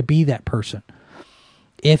allowed to be that person.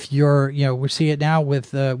 If you're, we see it now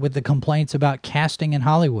with the complaints about casting in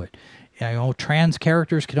Hollywood. Trans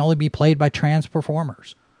characters can only be played by trans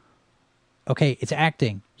performers. Okay, it's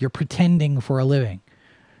acting. You're pretending for a living.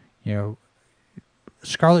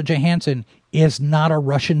 Scarlett Johansson is not a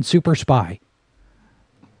Russian super spy.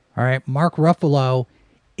 All right, Mark Ruffalo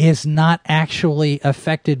is not actually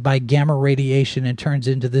affected by gamma radiation and turns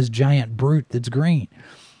into this giant brute that's green.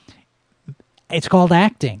 It's called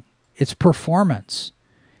acting. It's performance.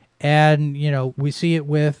 And, we see it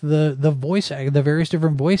with the various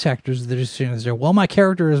different voice actors that are saying, well, my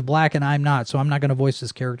character is black and I'm not, so I'm not going to voice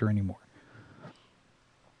this character anymore.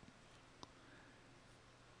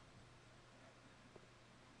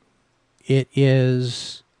 It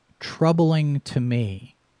is troubling to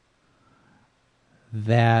me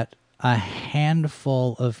that a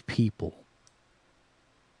handful of people,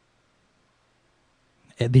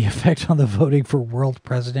 the effect on the voting for world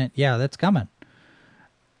president, yeah, that's coming.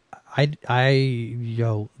 This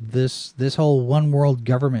whole one world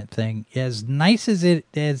government thing, as nice as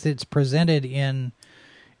it's presented in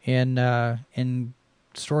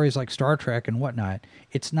stories like Star Trek and whatnot,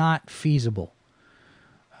 it's not feasible.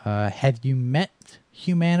 Have you met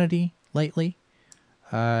humanity lately?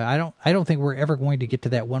 I don't think we're ever going to get to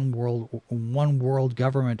that one world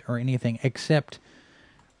government or anything except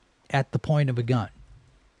at the point of a gun.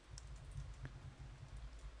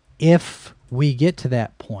 If we get to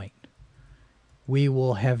that point, we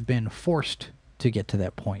will have been forced to get to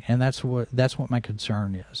that point, and that's what my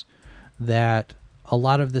concern is. That a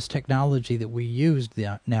lot of this technology that we use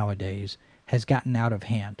nowadays has gotten out of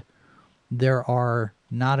hand. There are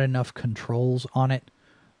not enough controls on it.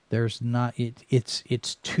 There's not.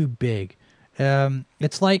 It's too big.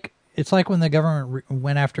 It's like when the government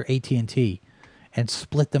went after AT&T and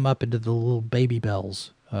split them up into the little baby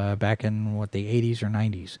bells back in the 80s or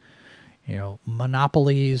 90s.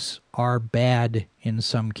 Monopolies are bad in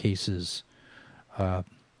some cases.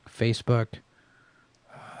 Facebook.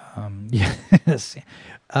 Yes.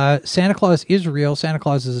 Santa Claus is real. Santa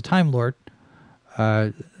Claus is a Time Lord.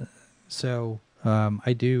 So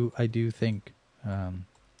I do think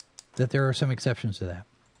that there are some exceptions to that.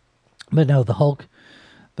 But no, the Hulk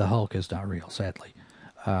is not real, sadly.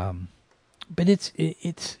 But it's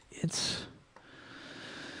it's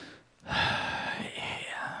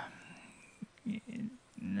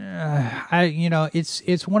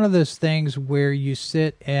one of those things where you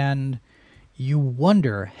sit and you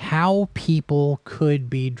wonder how people could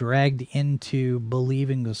be dragged into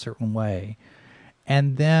believing a certain way.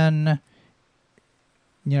 And then,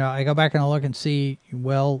 I go back and I look and see,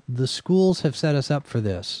 well, the schools have set us up for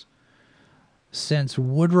this. Since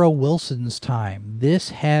Woodrow Wilson's time, this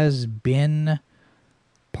has been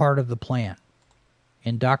part of the plan.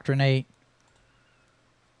 Indoctrinate.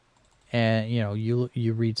 And,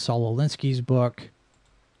 you read Saul Alinsky's book.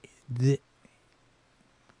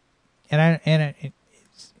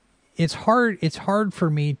 It's hard for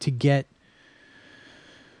me to get...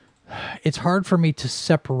 It's hard for me to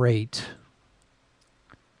separate,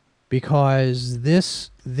 because this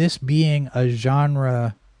being a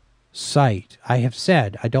genre site, I have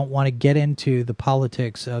said I don't want to get into the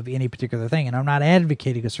politics of any particular thing, and I'm not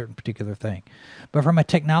advocating a certain particular thing. But from a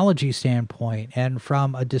technology standpoint and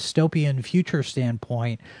from a dystopian future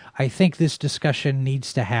standpoint, I think this discussion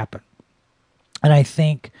needs to happen. And I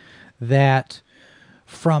think that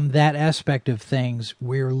from that aspect of things,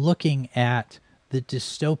 we're looking at the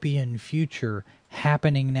dystopian future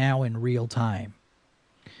happening now in real time.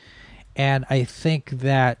 And I think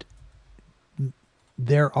that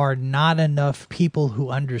there are not enough people who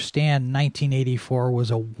understand 1984 was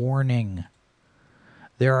a warning.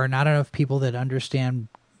 There are not enough people that understand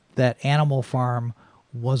that Animal Farm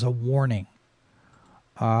was a warning.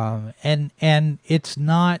 And it's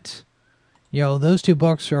not, those two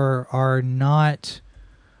books are not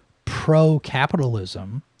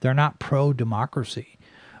pro-capitalism. They're not pro-democracy.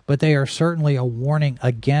 But they are certainly a warning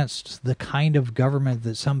against the kind of government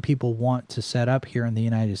that some people want to set up here in the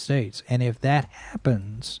United States. And if that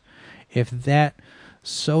happens, if that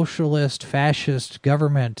socialist, fascist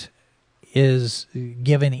government is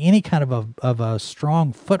given any kind of a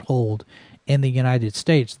strong foothold in the United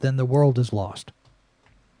States, then the world is lost.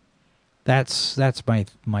 That's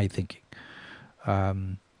my thinking.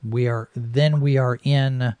 We are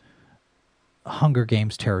in Hunger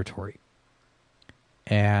Games territory.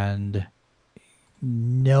 And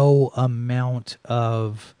no amount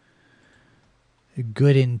of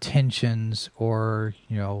good intentions or,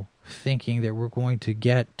 thinking that we're going to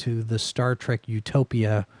get to the Star Trek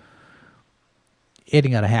utopia, it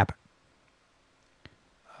ain't going to happen.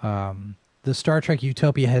 The Star Trek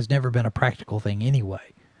utopia has never been a practical thing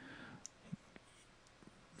anyway.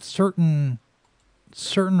 Certain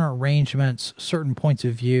arrangements, certain points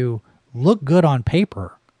of view look good on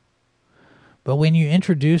paper. But when you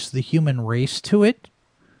introduce the human race to it,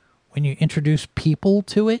 when you introduce people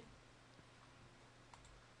to it,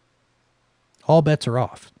 all bets are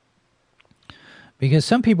off. Because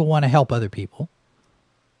some people want to help other people.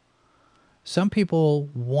 Some people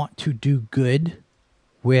want to do good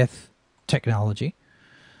with technology.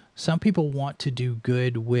 Some people want to do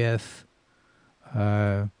good with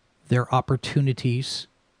their opportunities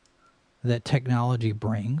that technology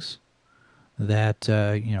brings, that,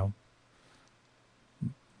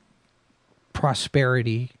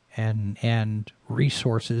 prosperity and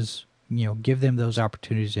resources, give them those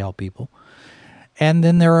opportunities to help people. And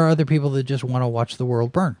then there are other people that just want to watch the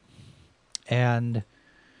world burn. And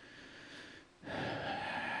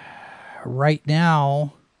right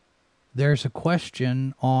now, there's a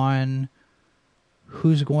question on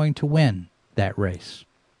who's going to win that race.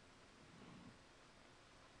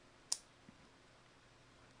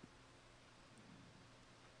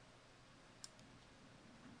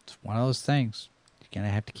 One of those things you're going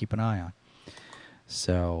to have to keep an eye on.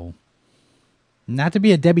 So, not to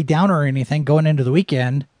be a Debbie Downer or anything going into the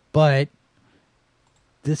weekend, but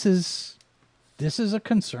this is a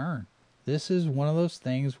concern. This is one of those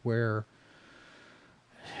things where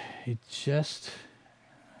it just,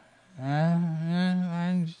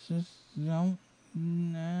 I just don't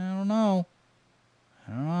know.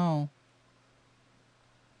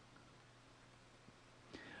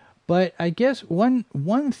 But I guess one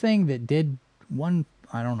thing that did, a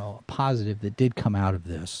positive that did come out of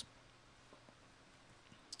this.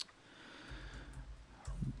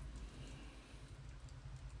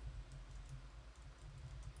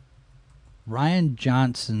 Rian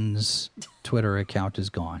Johnson's Twitter account is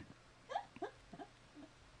gone.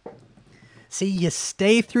 See, you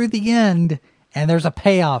stay through the end, and there's a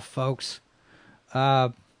payoff, folks.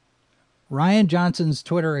 Rian Johnson's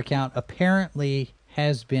Twitter account apparently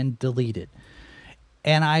has been deleted.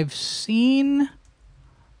 And I've seen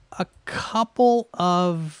a couple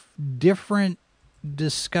of different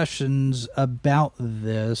discussions about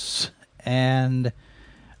this, and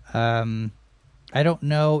I don't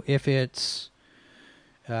know if it's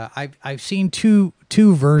I've seen two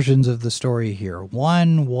versions of the story here.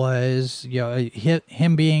 One was,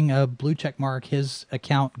 him being a blue check mark, his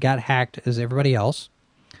account got hacked as everybody else.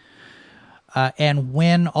 And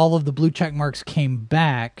when all of the blue check marks came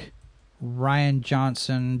back, Rian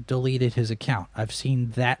Johnson deleted his account. I've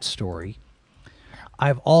seen that story.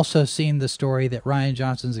 I've also seen the story that Rian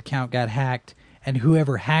Johnson's account got hacked and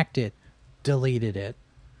whoever hacked it deleted it.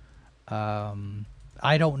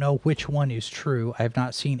 I don't know which one is true. I have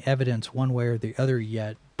not seen evidence one way or the other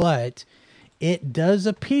yet, but it does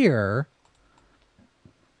appear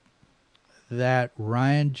that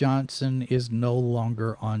Rian Johnson is no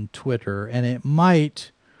longer on Twitter, and it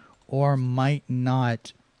might or might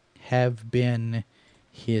not have been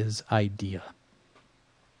his idea.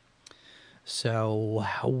 So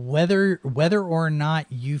whether or not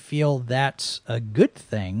you feel that's a good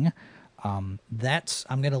thing, I'm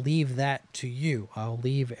going to leave that to you. I'll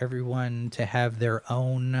leave everyone to have their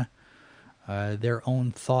own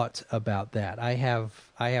thoughts about that. I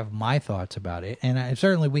have my thoughts about it, and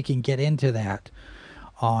certainly we can get into that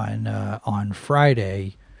on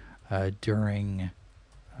Friday during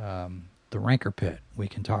the Ranker Pit. We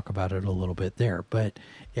can talk about it a little bit there. But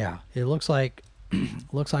yeah, it looks like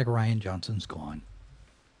Rian Johnson's gone.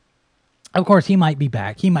 Of course, he might be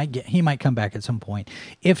back. He might come back at some point.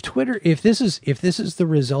 If this is the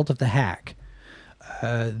result of the hack,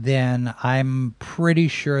 then I'm pretty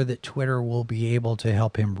sure that Twitter will be able to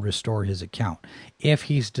help him restore his account. If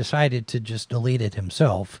he's decided to just delete it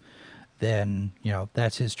himself, then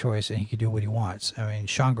that's his choice, and he can do what he wants. I mean,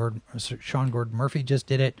 Sean Gordon Murphy just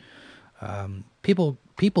did it. People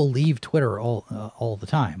leave Twitter all the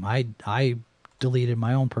time. I deleted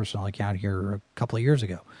my own personal account here a couple of years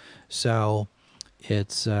ago. So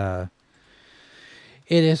it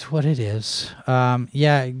is what it is.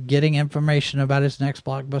 Getting information about his next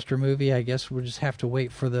blockbuster movie, I guess we'll just have to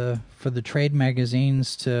wait for the trade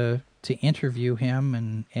magazines to interview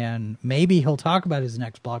him, and maybe he'll talk about his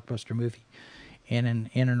next blockbuster movie in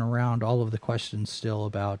and around all of the questions still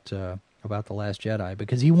about The Last Jedi,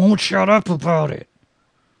 because he won't shut up about it.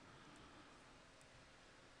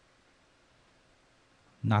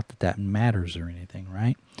 Not that matters or anything,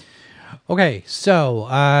 right? Okay, so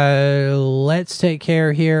let's take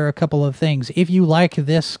care here. A couple of things. If you like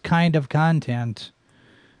this kind of content,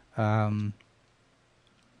 I'm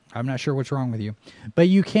not sure what's wrong with you, but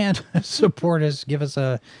you can support us. Give us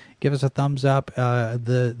a thumbs up.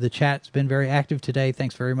 The chat's been very active today.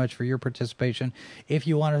 Thanks very much for your participation. If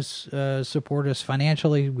you want to support us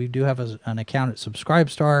financially, we do have an account at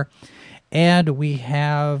Subscribestar, and we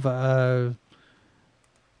have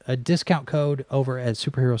a discount code over at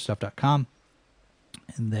superherostuff.com,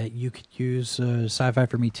 and that you could use Sci-Fi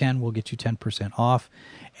for Me 10 will get you 10% off.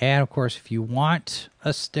 And of course, if you want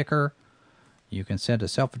a sticker, you can send a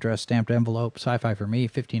self-addressed stamped envelope, Sci-Fi for Me,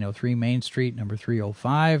 1503 Main Street, number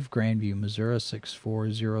 305, Grandview, Missouri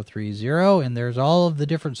 64030. And there's all of the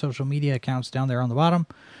different social media accounts down there on the bottom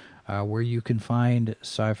where you can find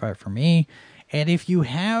Sci-Fi for Me. And if you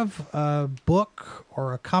have a book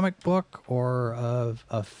or a comic book or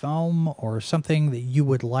a film or something that you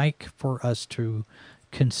would like for us to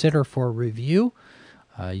consider for review,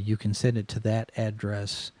 you can send it to that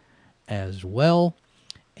address as well,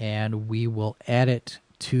 and we will add it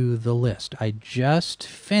to the list. I just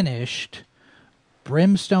finished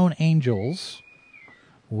Brimstone Angels,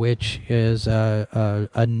 which is a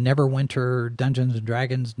Neverwinter Dungeons &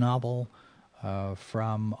 Dragons novel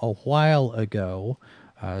from a while ago.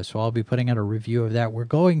 So I'll be putting out a review of that. We're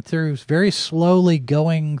very slowly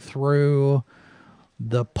going through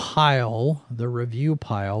the review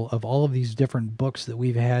pile of all of these different books that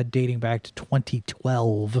we've had dating back to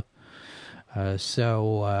 2012.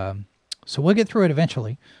 So we'll get through it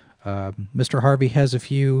eventually. Mr. Harvey has a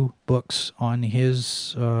few books on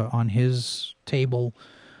his table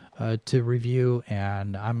to review,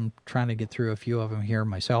 and I'm trying to get through a few of them here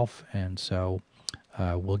myself, and so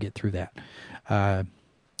we'll get through that.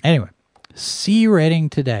 Anyway, C rating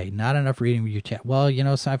today. Not enough reading with your chat. Well,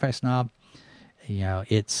 Sci-Fi Snob,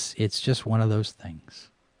 it's just one of those things.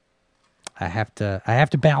 I have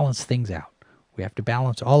to balance things out. We have to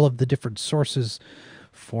balance all of the different sources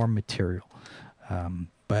for material.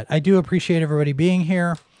 But I do appreciate everybody being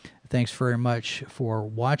here. Thanks very much for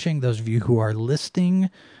watching. Those of you who are listening,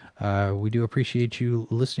 we do appreciate you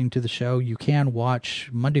listening to the show. You can watch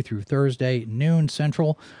Monday through Thursday, noon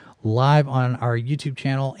Central, live on our YouTube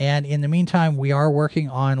channel. And in the meantime, we are working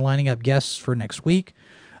on lining up guests for next week.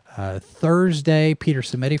 Thursday, Peter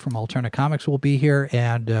Simeti from Alterna Comics will be here,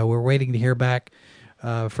 and we're waiting to hear back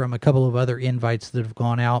from a couple of other invites that have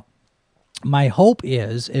gone out. My hope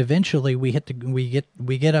is eventually we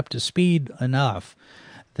get up to speed enough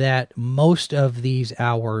that most of these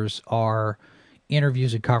hours are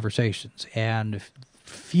interviews and conversations, and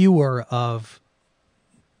fewer of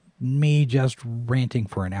me just ranting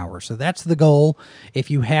for an hour. So that's the goal.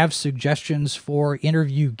 If you have suggestions for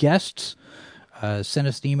interview guests, send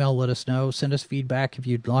us an email, let us know. Send us feedback if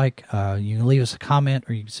you'd like. You can leave us a comment,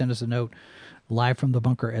 or you can send us a note live from the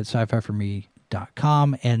bunker at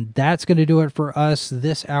sci-fi4me.com. And that's going to do it for us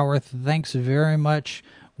this hour. Thanks very much.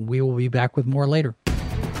 We will be back with more later.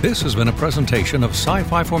 This has been a presentation of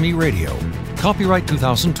Sci-Fi for Me Radio. Copyright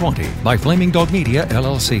 2020 by Flaming Dog Media,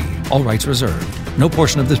 LLC. All rights reserved. No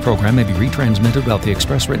portion of this program may be retransmitted without the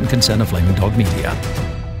express written consent of Flaming Dog Media.